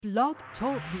Blog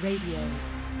Talk Radio.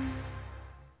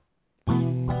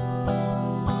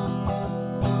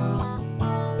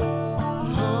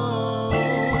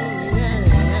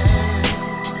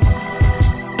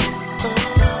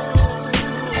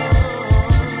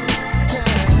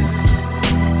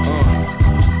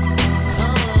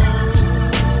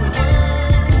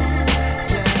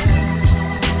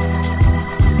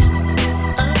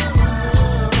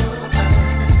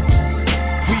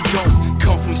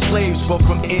 But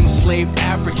from enslaved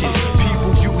Africans,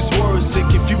 people use words to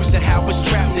confuse and how it's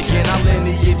trapped again. Our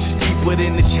lineage is deeper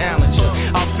than the challenger.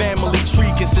 Our family tree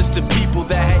consists of people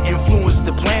that had influenced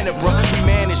the planet, bro. We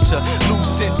managed to lose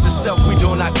sense of self, we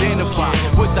don't identify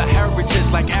with the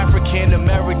heritage like African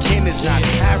American is not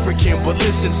African. But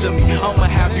listen to me,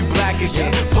 I'ma have you black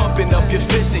again, pumping up your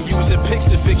fist and using pics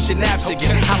to fix your naps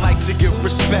again. I like to give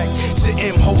respect to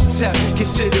Imhotep,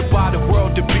 considered by the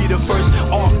world to be the first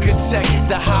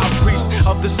architect, the high priest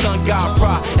of the sun god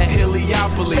Ra at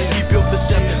Heliopolis. He built the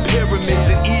 7 pyramids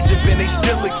in Egypt and they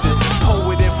still exist.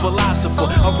 Poet and philosopher,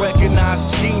 a recognized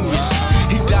genius.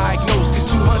 He diagnosed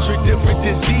 200 different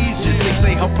diseases. They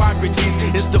say Hippocrates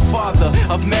is the father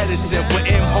of medicine, but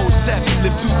Imhotep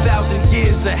lived 2,000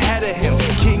 years ahead of him.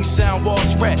 King Sound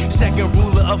Walls Red, second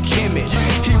ruler of Kemet.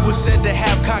 He was said to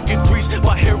have conquered Greece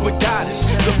by Herodotus,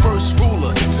 the first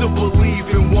ruler to believe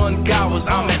in one God was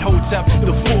Amenhotep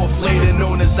the fourth, later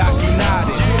known as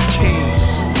Akhenaten. Kings.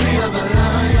 We are the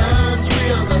lions,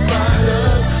 we are the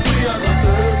fighters, we are the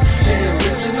birds, the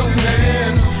original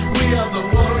man. We are the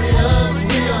warriors,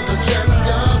 we are the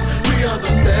champions, we are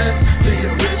the best, the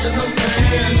original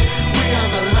man. We are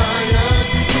the lions,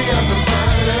 we are the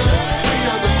fighters, we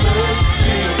are the birds,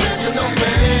 the original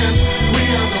man. We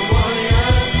are the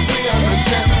warriors, we are the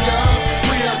champions,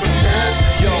 we are the best,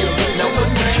 the original now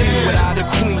what's the man. king without a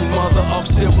queen, mother of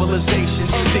civilization?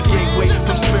 The gateway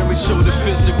from spiritual to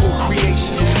physical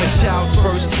creation. A child's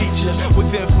first teacher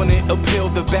with infinite appeal,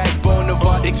 the backbone of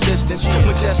our existence.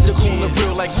 Majestical and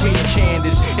real like Queen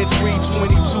Candace in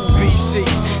 322 BC.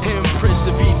 Empress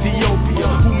of Ethiopia,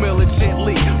 who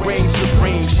militantly reigned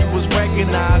supreme. She was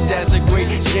recognized as a great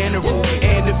general,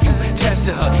 and if you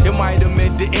tested her, it might have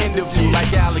meant the end of you. Like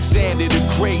Alexander the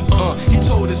Great, he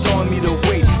told his army to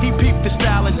wait. He peeped the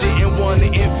style and didn't want to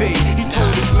invade. He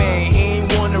told his man he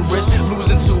ain't want to risk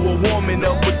losing to a woman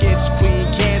up against Queen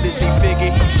Candace. He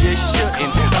figured he just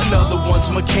shouldn't. Another one's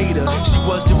Makeda, she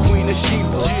was the Queen of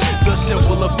Sheba, the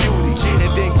symbol of beauty,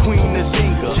 and then Queen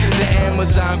Nzinga, the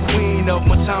Amazon Queen of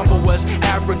Matamba, West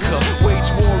Africa. Wage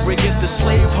war against the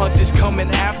slave hunters coming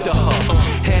after her,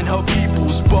 and her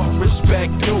peoples, but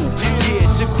respect due.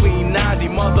 Yeah, to Queen Nandi,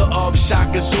 mother of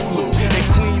Shaka Zulu, and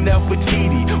Queen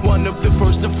Nefertiti, one of the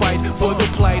first to fight for the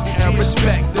plight and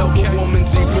respect of a woman's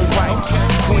equal rights.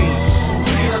 Queen.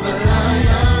 We are the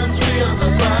lions, we are the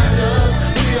fighters,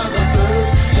 we are the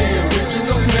birds, the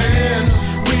original man.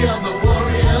 We are the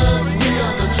warriors, we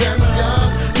are the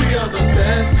champions, we are the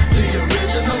best, the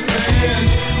original man.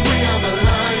 We are the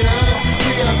lions,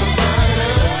 we are the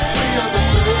fighters, we are the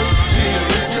birds, the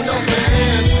original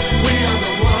man. We are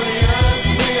the warriors,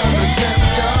 we are the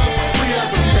champions, we are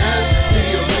the best, the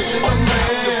original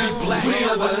man. We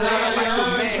are the lions,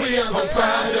 we are the fighters,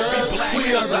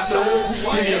 we are the birds,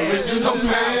 the original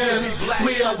man.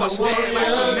 We are the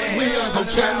warriors, we are the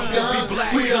champions, we are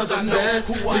the best,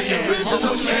 the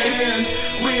original man.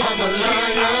 We are the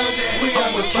lions, we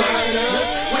are the fighters,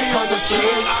 we are the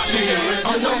birds, the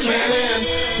original man.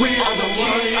 We are the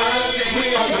warriors, we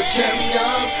are the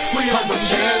champions, we are the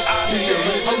best, the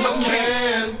original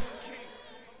man.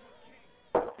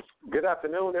 Good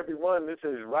afternoon, everyone. This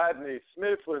is Rodney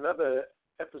Smith with another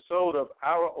episode of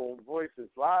Our Own Voices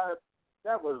Live.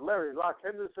 That was Larry Locke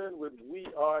Henderson with We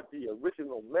Are the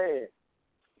Original Man,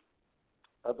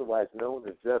 otherwise known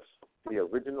as just the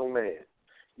Original Man.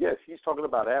 Yes, he's talking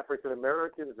about African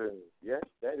Americans, and yes,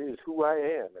 that is who I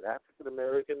am, an African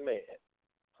American man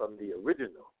from the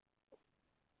original.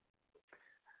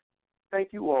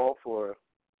 Thank you all for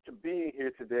being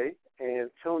here today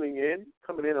and tuning in,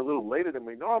 coming in a little later than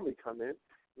we normally come in.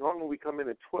 Normally we come in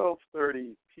at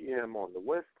 12:30 p.m. on the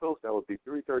West Coast. That would be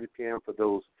 3:30 p.m. for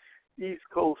those East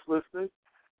Coast listeners.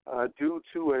 Due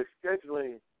to a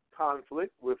scheduling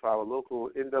conflict with our local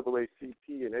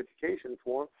NAACP and education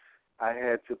forum, I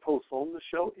had to postpone the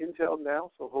show until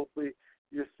now, so hopefully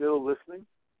you're still listening.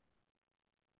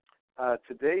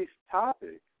 Today's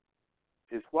topic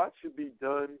is what should be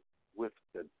done with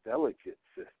the delegate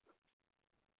system.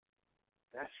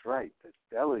 That's right, the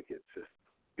delegate system.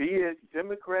 Be it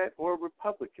Democrat or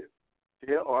Republican,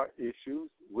 there are issues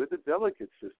with the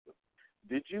delegate system.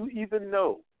 Did you even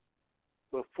know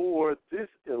before this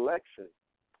election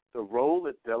the role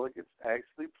that delegates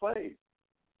actually played.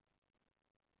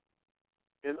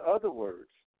 In other words,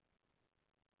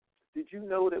 did you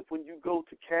know that when you go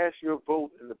to cast your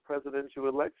vote in the presidential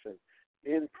election,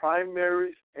 in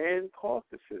primaries and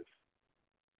caucuses,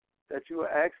 that you are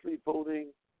actually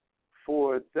voting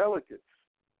for delegates?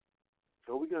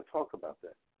 So we're going to talk about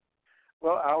that.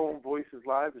 Well, Our Own Voices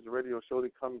Live is a radio show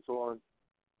that comes on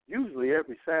usually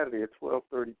every Saturday at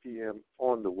 12:30 p.m.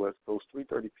 on the West Coast,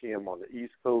 3:30 p.m. on the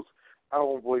East Coast. Our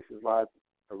Own Voices Live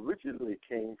originally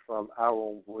came from Our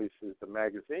Own Voices, the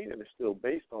magazine, and it's still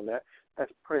based on that.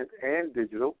 That's print and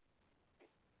digital.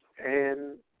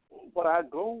 And what our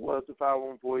goal was with Our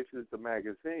Own Voices, the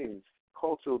magazine's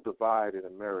cultural divide in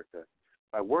America,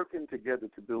 by working together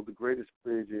to build the greatest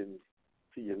bridge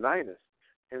to unite us.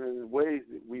 And in the ways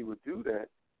that we would do that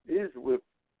is with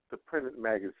the printed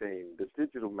magazine, the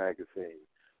digital magazine,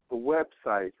 the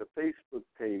website, the Facebook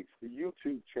page, the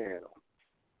YouTube channel,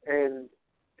 and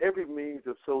every means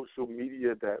of social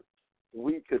media that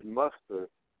we could muster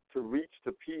to reach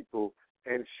the people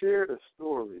and share the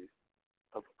stories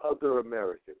of other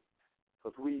Americans.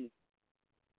 Because we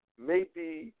may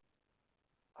be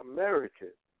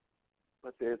American,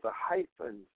 but there's a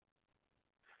hyphen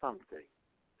something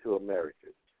to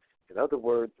American. In other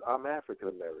words, I'm African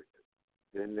American.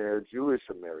 Then there are Jewish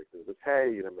Americans,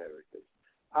 Italian Americans,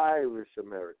 Irish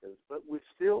Americans, but we're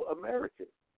still American.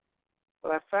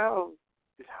 What I found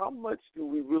is how much do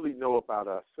we really know about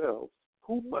ourselves?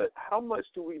 How much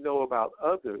do we know about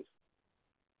others?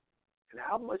 And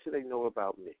how much do they know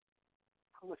about me?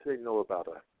 How much do they know about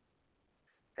us?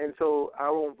 And so Our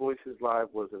Own Voices Live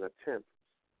was an attempt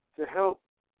to help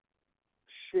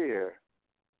share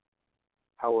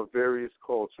our various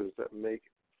cultures that make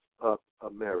up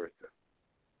America.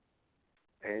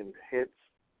 And hence,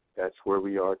 that's where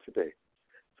we are today.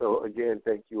 So, again,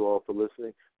 thank you all for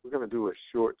listening. We're going to do a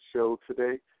short show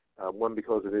today, one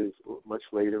because it is much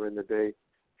later in the day,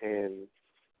 and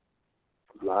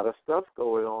a lot of stuff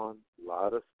going on,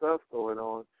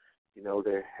 You know,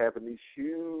 they're having these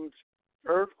huge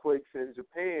earthquakes in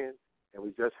Japan, and we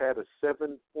just had a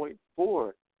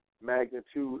 7.4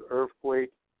 magnitude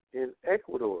earthquake in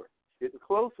Ecuador. Getting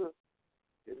closer.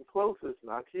 It's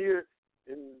not here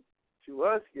to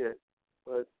us yet,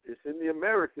 but it's in the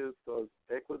Americas because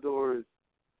Ecuador is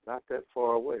not that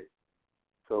far away.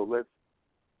 So let's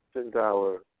send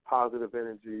our positive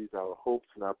energies, our hopes,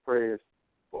 and our prayers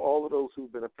for all of those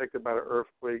who've been affected by the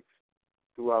earthquakes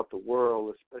throughout the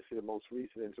world, especially the most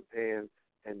recent in Japan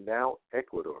and now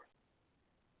Ecuador.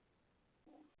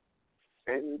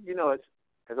 And, you know,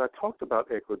 as I talked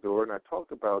about Ecuador and I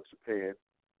talked about Japan,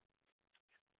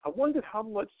 I wondered how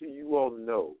much do you all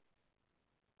know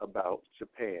about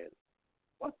Japan?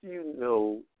 What do you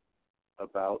know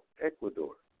about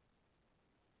Ecuador?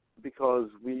 Because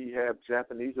we have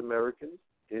Japanese Americans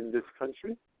in this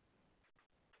country,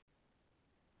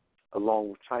 along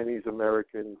with Chinese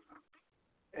Americans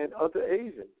and other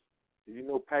Asians. Do you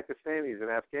know Pakistanis and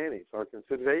Afghanis are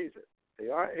considered Asian? They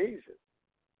are Asian.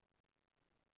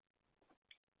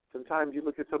 Sometimes you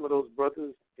look at some of those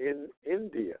brothers in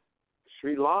India,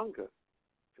 Sri Lanka,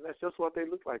 and that's just what they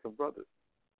look like, of brothers.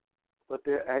 But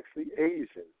they're actually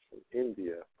Asians from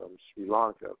India, from Sri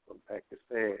Lanka, from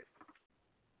Pakistan,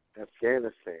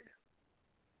 Afghanistan.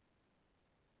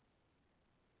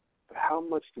 But how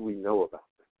much do we know about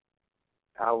them?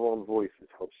 Our Own Voices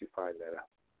helps you find that out.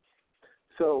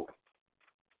 So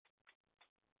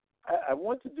I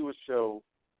want to do a show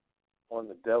on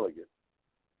the delegate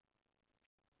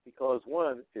because,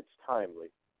 one, it's timely,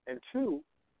 and two,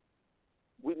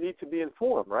 we need to be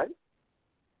informed, right?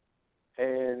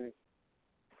 And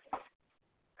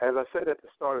as I said at the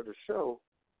start of the show,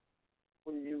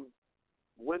 when you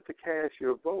went to cast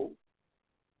your vote,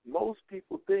 most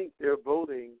people think they're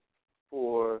voting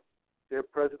for their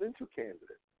presidential candidate.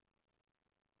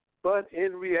 But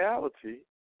in reality,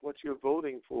 what you're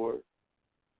voting for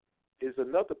is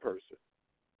another person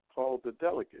called the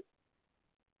delegate.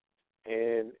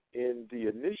 And in the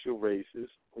initial races,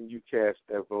 when you cast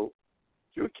that vote,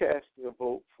 you're casting a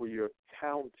vote for your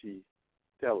county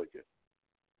delegate.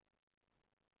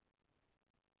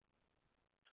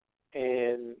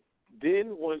 And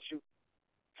then once you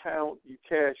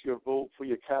cast your vote for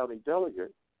your county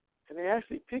delegate, and they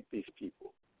actually pick these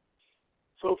people.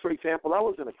 So, for example, I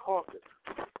was in a caucus.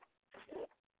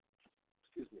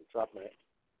 Excuse me, drop my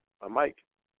mic.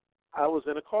 I was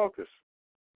in a caucus.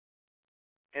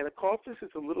 And a caucus is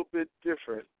a little bit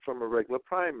different from a regular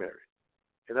primary.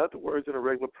 In other words, in a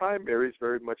regular primary, it's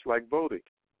very much like voting.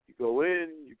 You go in,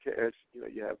 you cast,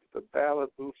 you have the ballot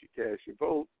booth, you cast your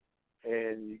vote,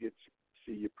 and you get to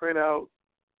see your printout,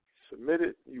 submit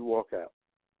it, you walk out.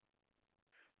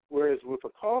 Whereas with a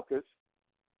caucus,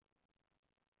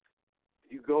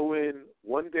 you go in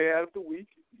one day out of the week,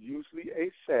 usually a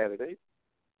Saturday.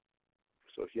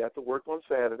 So if you have to work on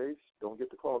Saturdays, don't get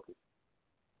the caucus.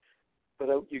 But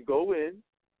you go in,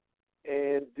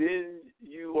 and then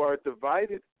you are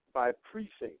divided by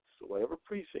precincts. So whatever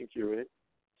precinct you're in,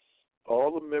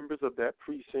 all the members of that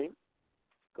precinct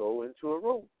go into a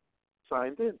room,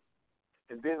 signed in.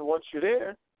 And then once you're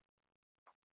there,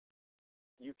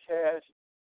 you cast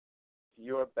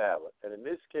your ballot. And in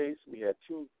this case, we had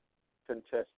two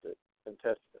contestants,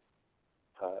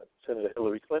 Senator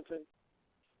Hillary Clinton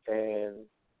and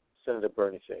Senator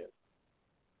Bernie Sanders.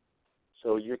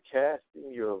 So you're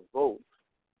casting your vote,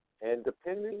 and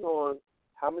depending on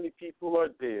how many people are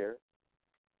there,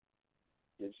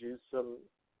 gives you some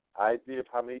idea of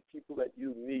how many people that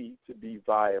you need to be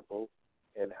viable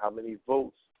and how many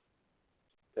votes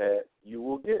that you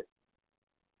will get,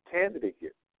 candidate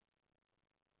get.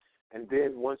 And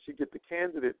then once you get the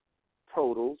candidate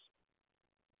totals,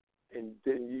 and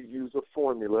then you use a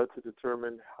formula to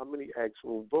determine how many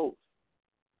actual votes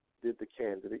did the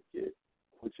candidate get,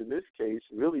 which in this case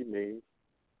really means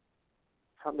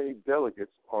how many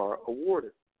delegates are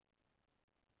awarded.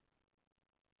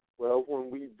 Well,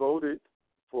 when we voted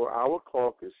for our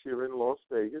caucus here in Las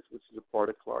Vegas, which is a part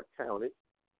of Clark County,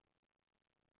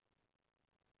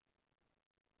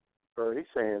 Bernie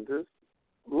Sanders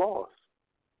lost.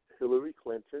 Hillary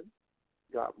Clinton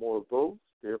got more votes,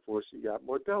 therefore she got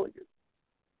more delegates.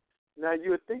 Now,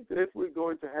 you would think that if we're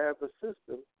going to have a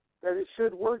system, that it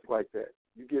should work like that.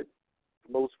 You get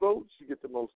the most votes, you get the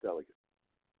most delegates.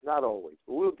 Not always,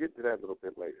 but we'll get to that a little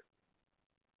bit later.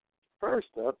 First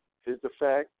up is the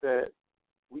fact that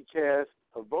we cast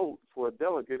a vote for a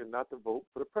delegate and not the vote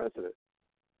for the president.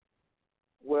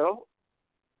 Well,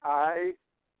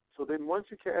 so then once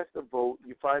you cast a vote,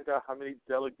 you find out how many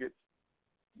delegates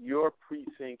your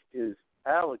precinct is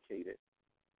allocated,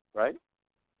 right?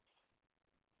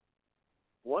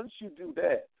 Once you do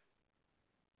that,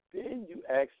 then you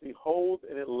actually hold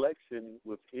an election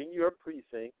within your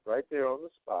precinct, right there on the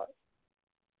spot,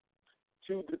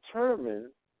 to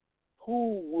determine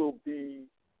who will be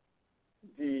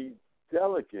the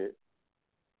delegate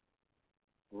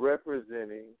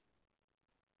representing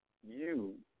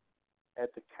you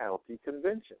at the county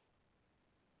convention.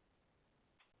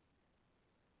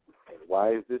 And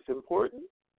why is this important?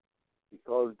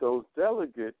 Because those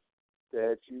delegates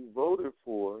that you voted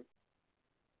for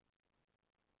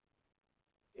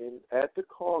at the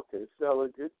caucus,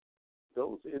 delegates,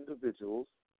 those individuals,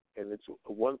 and it's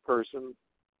one person,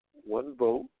 one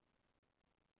vote,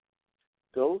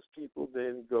 those people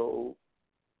then go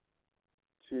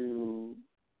to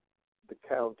the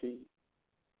county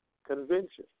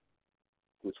convention,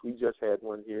 which we just had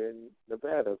one here in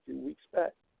Nevada a few weeks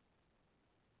back.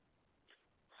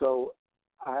 So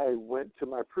I went to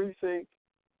my precinct.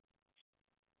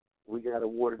 We got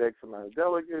awarded X amount of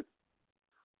delegates.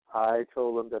 I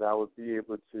told them that I would be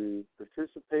able to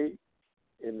participate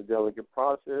in the delegate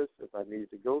process if I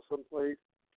needed to go someplace.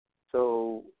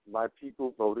 So my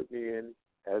people voted me in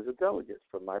as a delegate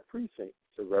from my precinct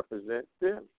to represent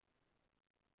them.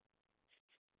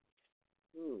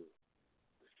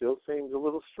 Still seems a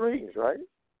little strange, right?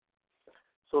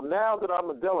 So now that I'm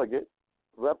a delegate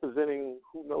representing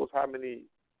who knows how many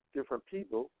different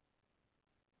people,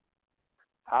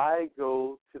 I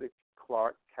go to the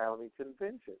Clark County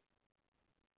Convention.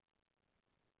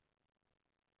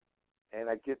 And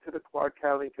I get to the Clark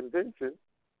County Convention,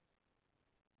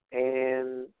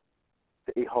 and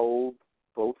they hold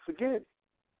votes again.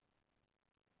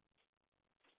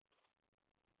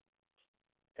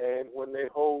 And when they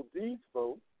hold these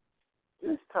votes,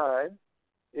 this time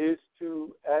is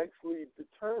to actually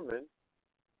determine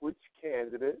which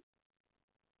candidate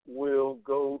will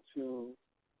go to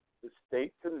the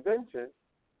state convention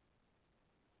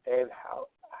and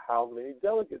how many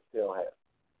delegates they'll have.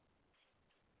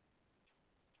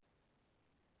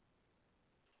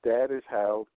 That is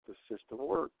how the system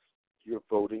works. You're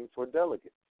voting for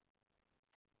delegates.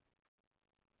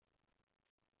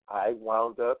 I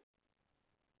wound up,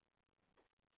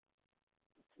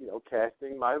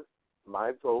 casting my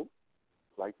vote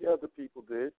like the other people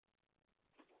did.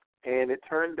 And it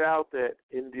turned out that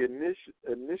in the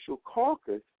initial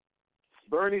caucus,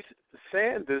 Bernie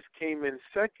Sanders came in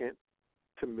second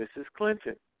to Mrs.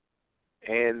 Clinton.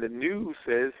 And the news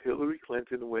says Hillary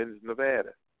Clinton wins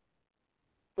Nevada.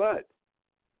 But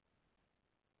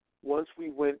once we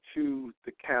went to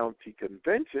the county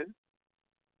convention,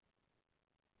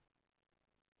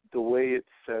 the way it's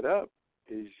set up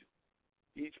is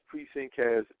each precinct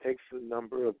has X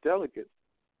number of delegates.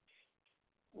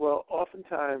 Well,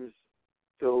 oftentimes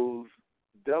those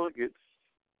delegates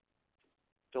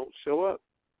don't show up.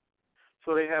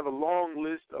 So they have a long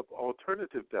list of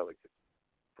alternative delegates,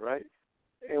 right?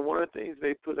 And one of the things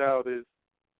they put out is,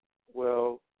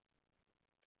 well,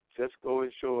 just go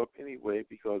and show up anyway,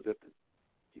 because if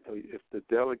the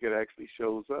delegate actually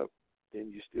shows up,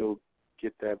 then you still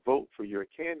get that vote for your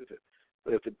candidate.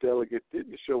 But if the delegate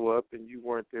didn't show up and you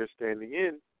weren't there standing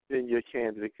in, then your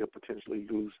candidate could potentially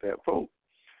lose that vote.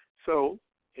 So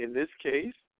in this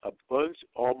case,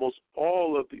 almost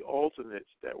all of the alternates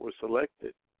that were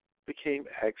selected became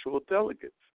actual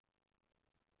delegates.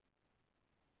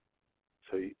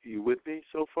 So you with me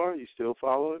so far? You still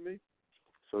following me?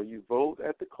 So you vote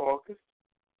at the caucus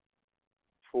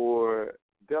for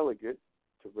delegate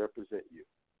to represent you.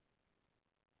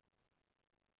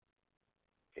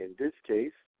 In this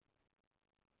case,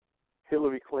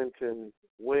 Hillary Clinton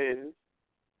wins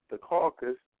the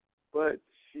caucus, but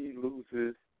she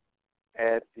loses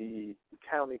at the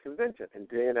county convention. And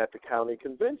then at the county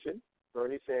convention,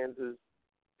 Bernie Sanders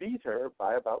beat her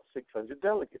by about 600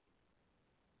 delegates.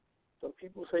 Some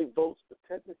people say votes, but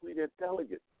technically they're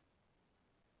delegates.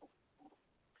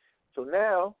 So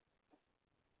now,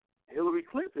 Hillary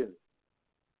Clinton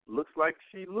looks like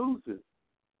she loses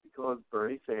because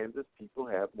Bernie Sanders people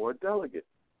have more delegates.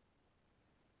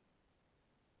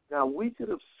 Now, we could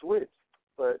have switched,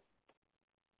 but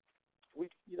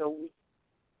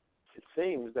it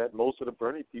seems that most of the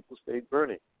Bernie people stayed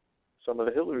Bernie. Some of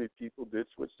the Hillary people did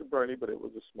switch to Bernie, but it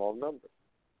was a small number.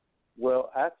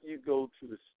 Well, after you go to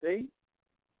the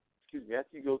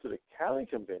county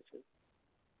convention,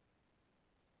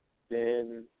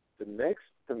 then the next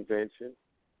convention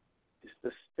is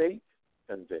the state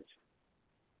convention,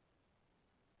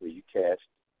 where you cast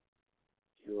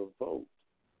your vote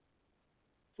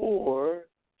for,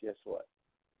 guess what?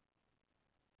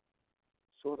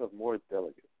 Sort of more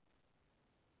delegates.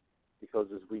 Because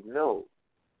as we know,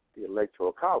 the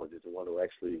Electoral College is the one who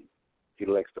actually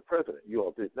elects the president. You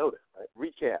all did know that, right?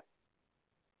 Recap.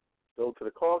 Go to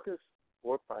the caucus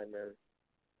or primary.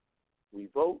 We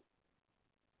vote.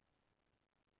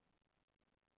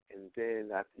 And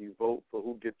then after you vote for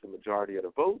who gets the majority of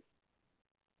the vote,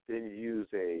 then you use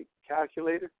a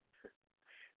calculator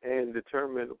and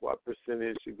determine what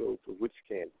percentage should go to which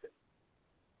candidate.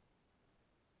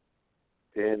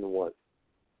 Then once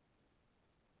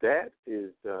that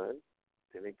is done,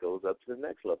 then it goes up to the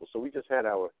next level. So we just had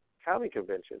our county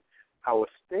convention. Our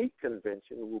state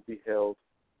convention will be held,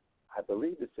 I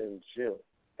believe it's in June.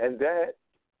 And that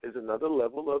is another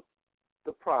level of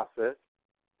the process.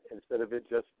 Instead of it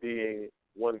just being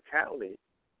one county,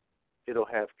 it'll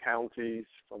have counties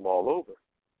from all over.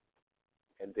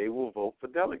 And they will vote for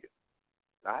delegates,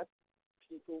 not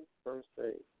people per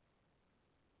se,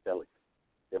 delegates.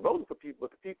 They're voting for people,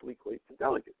 but the people equate to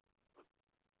delegates.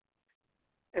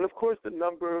 And, of course, the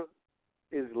number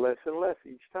is less and less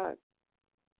each time.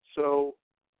 So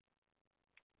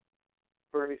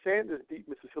Bernie Sanders beat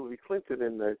Mrs. Hillary Clinton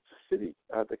in the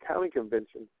county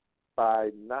convention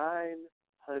by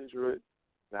 900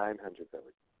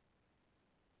 delegates.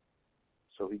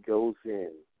 So he goes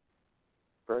in,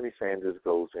 Bernie Sanders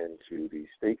goes into the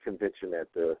state convention at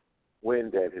the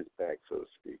wind at his back, so to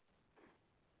speak,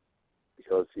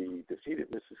 because he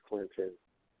defeated Mrs. Clinton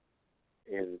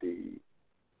in the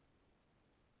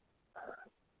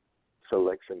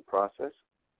selection process.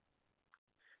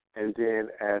 And then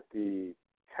at the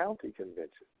county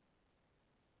convention,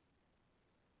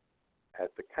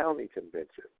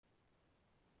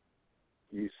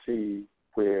 you see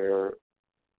where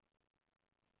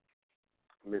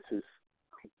Mrs.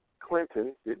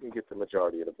 Clinton didn't get the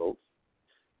majority of the votes.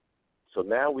 So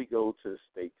now we go to the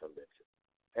state convention.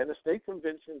 And the state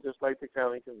convention, just like the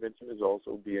county convention, is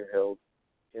also being held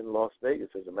in Las Vegas.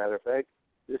 As a matter of fact,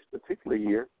 this particular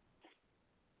year,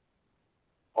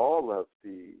 all of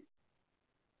the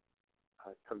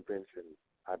conventions,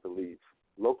 I believe,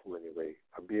 local anyway,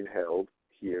 are being held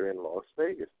here in Las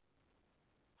Vegas,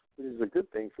 which is a good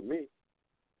thing for me,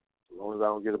 as long as I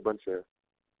don't get a bunch of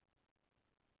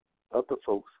other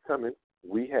folks coming.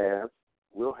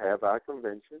 We'll have our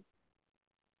convention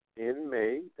in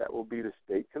May. That will be the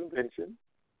state convention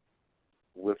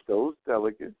with those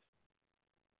delegates,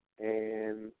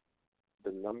 and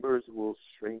the numbers will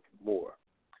shrink more.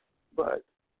 But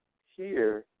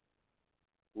here,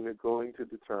 we're going to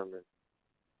determine,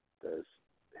 does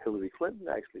Hillary Clinton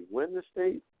actually win the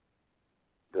state?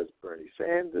 Does Bernie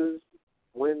Sanders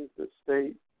win the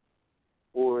state?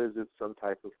 Or is it some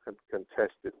type of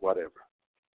contested whatever?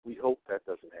 We hope that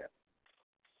doesn't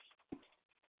happen.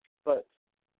 But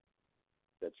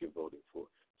that you're voting for.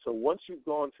 So once you've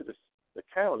gone to the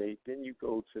county, then you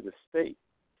go to the state.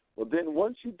 Well, then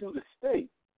once you do the state,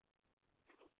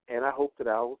 and I hope that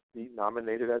I'll be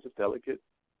nominated as a delegate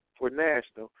for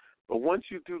national, but once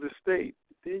you do the state,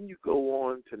 then you go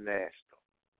on to national.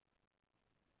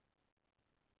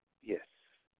 Yes,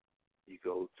 you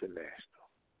go to national.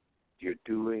 You're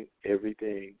doing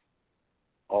everything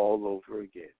all over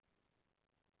again.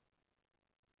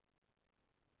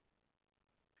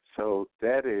 So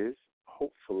that is,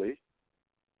 hopefully,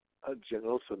 a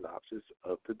general synopsis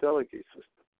of the delegate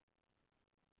system.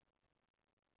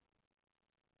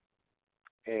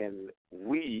 And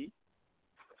we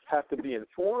have to be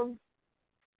informed,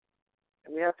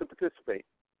 and we have to participate.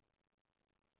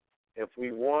 If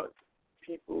we want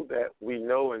people that we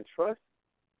know and trust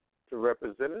to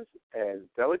represent us as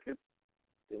delegates,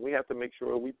 then we have to make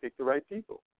sure we pick the right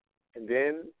people. And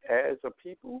then as a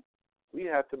people, we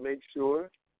have to make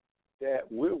sure that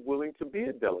we're willing to be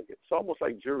a delegate. It's almost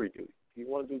like jury duty. Do you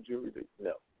want to do jury duty?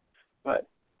 No. But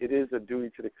it is a duty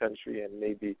to the country, and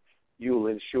maybe you'll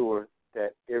ensure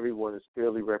that everyone is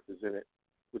fairly represented,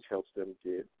 which helps them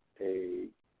get a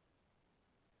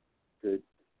good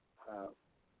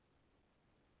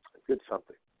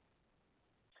something.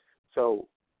 So,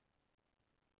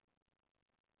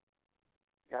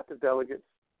 got the delegates.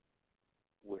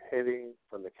 We're heading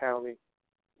from the county.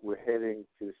 We're heading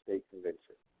to the state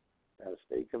convention. Now, the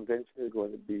state convention is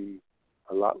going to be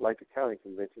a lot like the county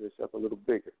convention, except a little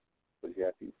bigger. But you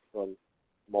have people from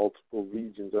multiple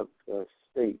regions of the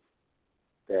state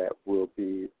that will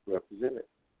be represented.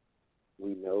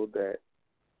 We know that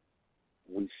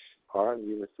we aren't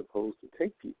even supposed to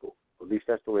take people, at least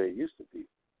that's the way it used to be,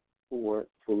 who weren't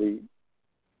fully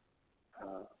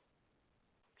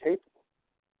capable.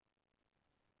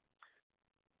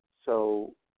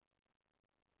 So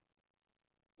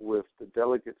with the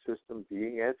delegate system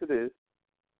being as it is,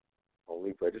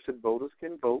 only registered voters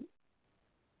can vote.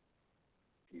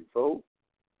 You vote,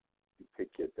 you pick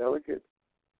your delegates.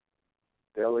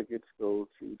 Delegates go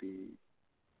to the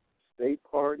state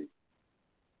party,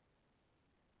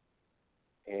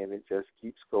 and it just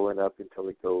keeps going up until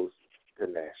it goes to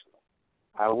national.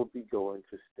 I will be going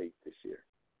to state this year,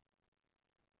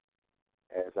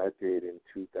 as I did in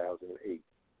 2008.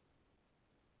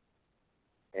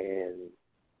 And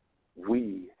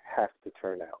we have to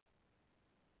turn out.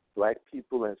 Black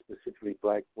people, and specifically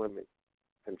black women,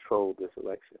 control this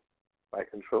election. By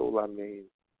control, I mean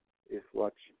it's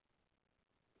what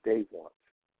they want.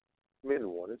 Men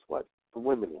want. It's what the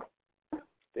women want.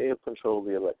 They have controlled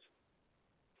the election.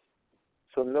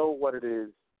 So know what it is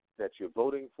that you're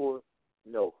voting for.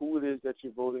 Know who it is that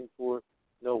you're voting for.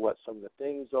 Know what some of the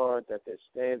things are that they're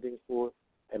standing for.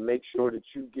 And make sure that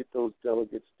you get those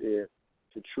delegates there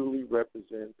to truly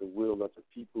represent the will of the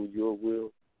people, your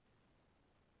will,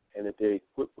 and that they're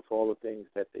equipped with all the things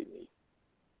that they need.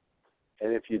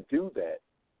 And if you do that,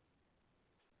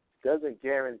 it doesn't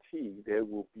guarantee there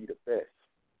will be the best,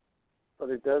 but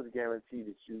it does guarantee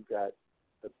that you got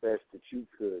the best that you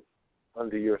could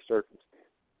under your circumstance.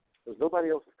 Because nobody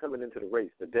else is coming into the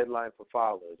race. The deadline for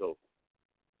filing is open,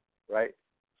 right?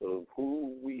 So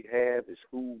who we have is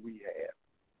who we have,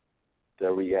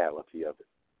 the reality of it.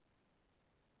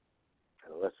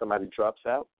 And unless somebody drops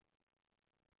out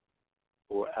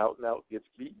or out and out gets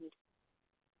beaten,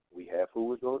 we have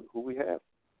who we have,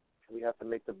 and we have to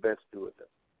make the best do with them.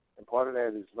 And part of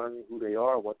that is learning who they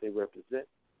are, what they represent,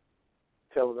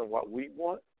 telling them what we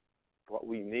want, what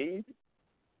we need,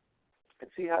 and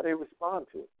see how they respond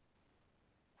to it.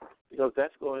 Because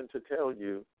that's going to tell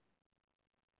you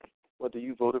whether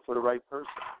you voted for the right person.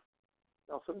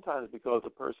 Now, sometimes because the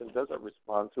person doesn't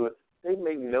respond to it, they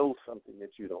may know something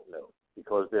that you don't know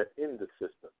because they're in the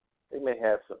system. They may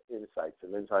have some insights,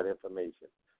 some inside information,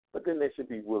 but then they should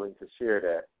be willing to share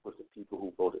that with the people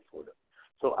who voted for them.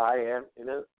 So I am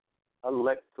an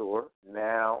elector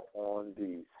now on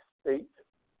the state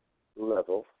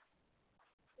level,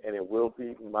 and it will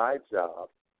be my job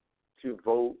to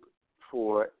vote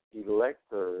for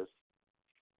electors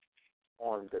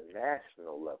on the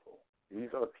national level. These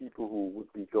are people who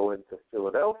would be going to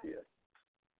Philadelphia,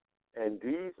 and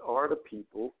these are the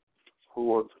people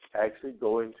who are actually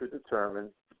going to determine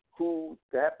who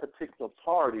that particular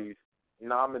party's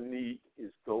nominee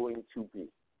is going to be.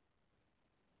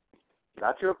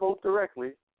 Not your vote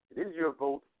directly. It is your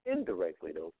vote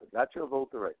indirectly, though, but not your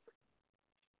vote directly.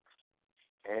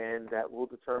 And that will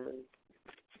determine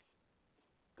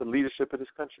the leadership of this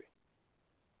country.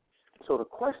 So the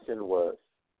question was,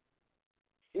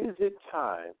 is it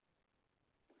time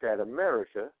that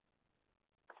America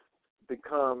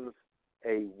becomes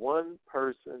a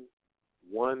one-person,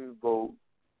 one-vote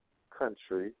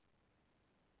country,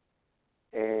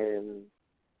 and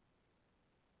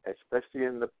especially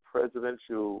in the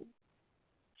presidential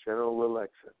general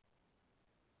election,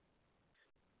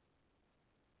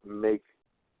 make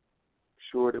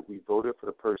sure that we voted for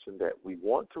the person that we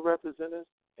want to represent us,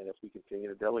 and if we continue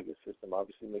the delegate system,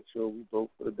 obviously make sure we vote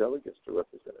for the delegates to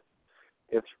represent us.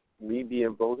 If me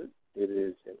being voted, it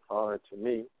is an honor to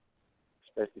me,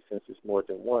 especially since it's more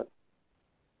than one.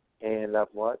 And I've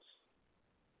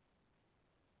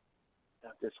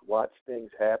just watched things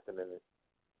happen, and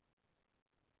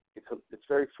it's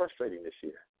very frustrating this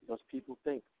year because people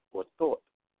think or thought,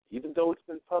 even though it's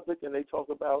been public and they talk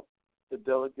about the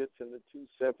delegates and the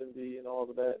 270 and all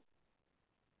of that,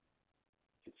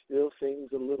 it still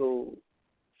seems a little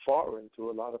foreign to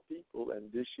a lot of people.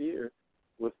 And this year,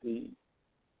 with the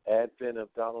advent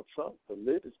of Donald Trump, the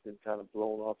lid has been kind of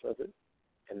blown off of it.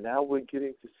 And now we're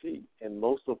getting to see, and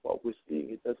most of what we're seeing,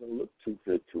 it doesn't look too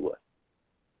good to us.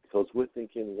 Because we're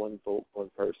thinking one vote, one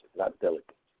person, not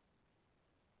delegates.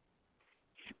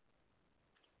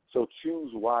 So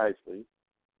choose wisely.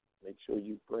 Make sure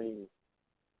you bring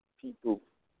people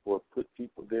or put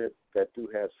people there that do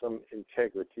have some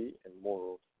integrity and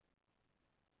morals.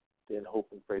 Then hope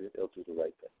and pray that they'll do the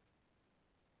right thing.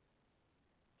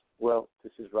 Well,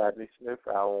 this is Rodney Smith,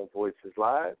 Our Own Voices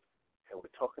Live, and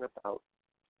we're talking about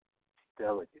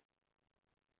delegates.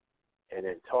 And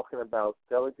in talking about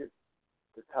delegates,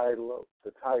 the title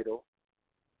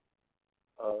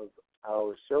of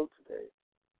our show today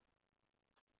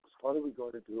is, what are we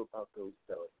going to do about those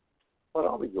delegates? What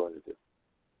are we going to do?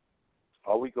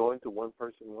 Are we going to one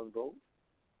person, one vote?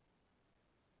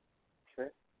 Okay.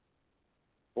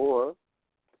 Or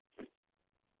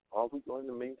are we going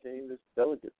to maintain this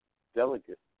delegate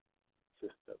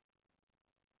system?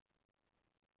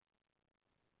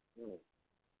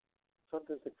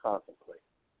 Something to contemplate.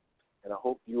 And I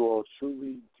hope you all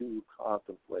truly do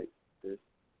contemplate this,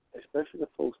 especially the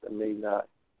folks that may not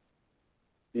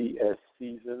be as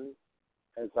seasoned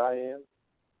as I am,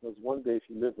 because one day if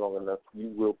you live long enough, you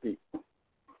will be.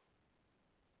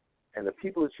 And the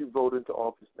people that you vote into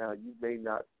office now, you may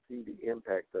not see the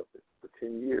impact of it for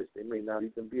 10 years. They may not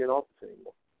even be in office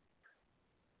anymore.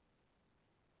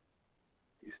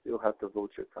 You still have to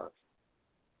vote your conscience.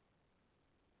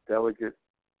 Delegate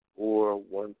or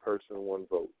one person, one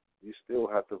vote. You still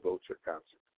have to vote your conscience.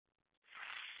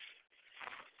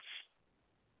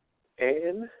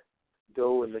 And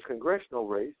though in the congressional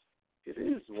race, it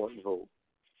is one vote,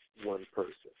 one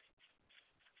person.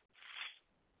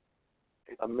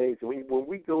 It's amazing. When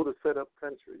we go to set up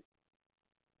country,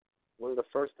 one of the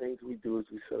first things we do is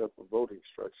we set up a voting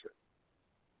structure.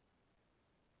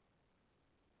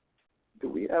 Do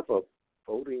we have a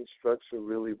voting structure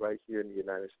really right here in the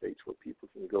United States where people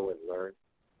can go and learn,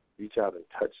 reach out and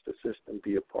touch the system,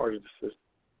 be a part of the system?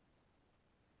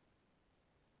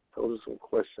 Those are some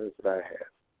questions that I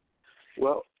have.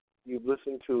 Well, you've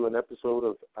listened to an episode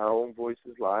of Our Own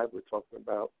Voices Live. We're talking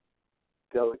about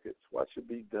delegates. What should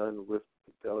be done with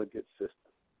the delegate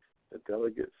system? The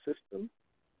delegate system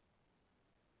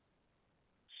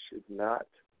should not,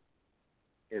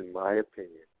 in my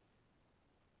opinion,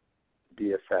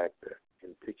 be a factor in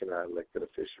picking our elected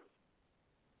officials.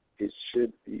 It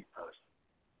should be us.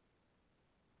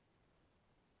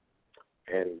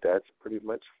 And that's pretty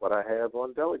much what I have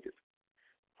on delegates.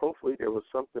 Hopefully there was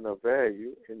something of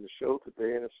value in the show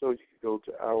today, and if so, you can go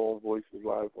to Our Own Voices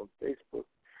Live on Facebook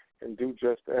and do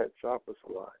just that. Drop us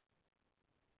a line.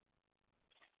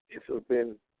 It's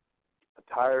been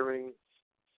a tiring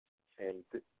and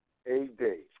a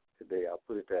day today, I'll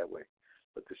put it that way.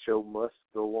 But the show must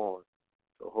go on.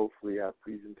 So hopefully our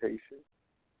presentation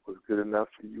was good enough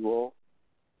for you all,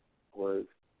 was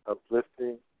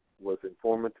uplifting, was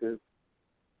informative,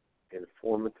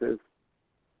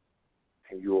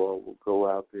 and you all will go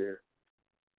out there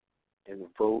and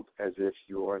vote as if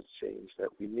you are the change that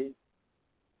we need.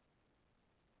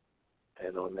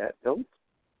 And on that note,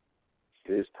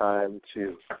 it is time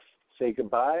to say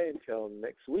goodbye until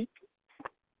next week.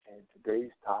 And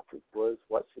today's topic was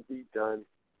what should be done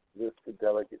with the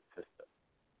delegate system.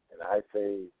 And I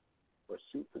say, for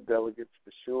super delegates,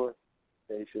 for sure,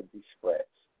 they should be scratched.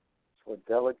 For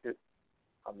delegates,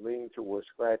 I'm leaning towards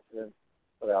scratching them,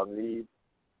 but I'll need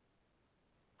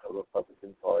a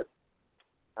Republican Party.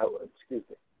 Excuse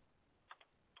me.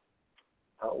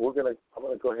 I'm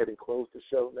gonna go ahead and close the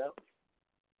show now,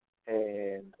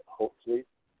 and hopefully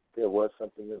there was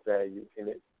something of value in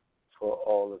it for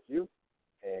all of you.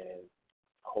 And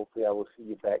hopefully I will see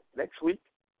you back next week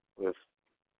with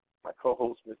my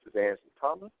co-host, Mrs. Anson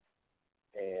Thomas.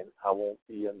 And I won't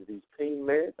be under these pain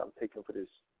meds I'm taking for this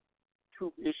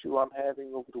truth issue I'm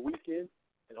having over the weekend,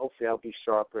 and hopefully I'll be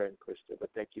sharper and crisper. But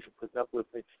thank you for putting up with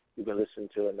me. You've been listening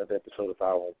to another episode of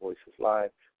Our Own Voices Live.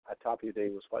 Our topic today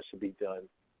was what should be done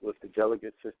with the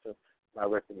delegate system. My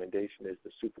recommendation is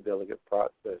the superdelegate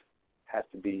process has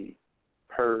to be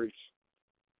purged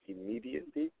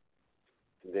immediately.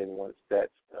 And then once that's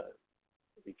done,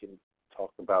 we can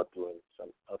talk about doing some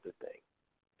other thing.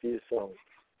 See you soon.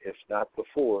 If not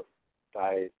before,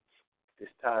 by this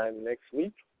time next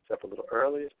week, except a little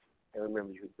earlier. And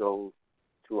remember, you can go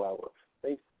to our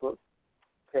Facebook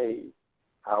page,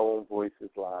 Our Own Voices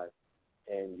Live,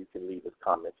 and you can leave us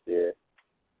comments there.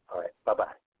 All right. Bye-bye.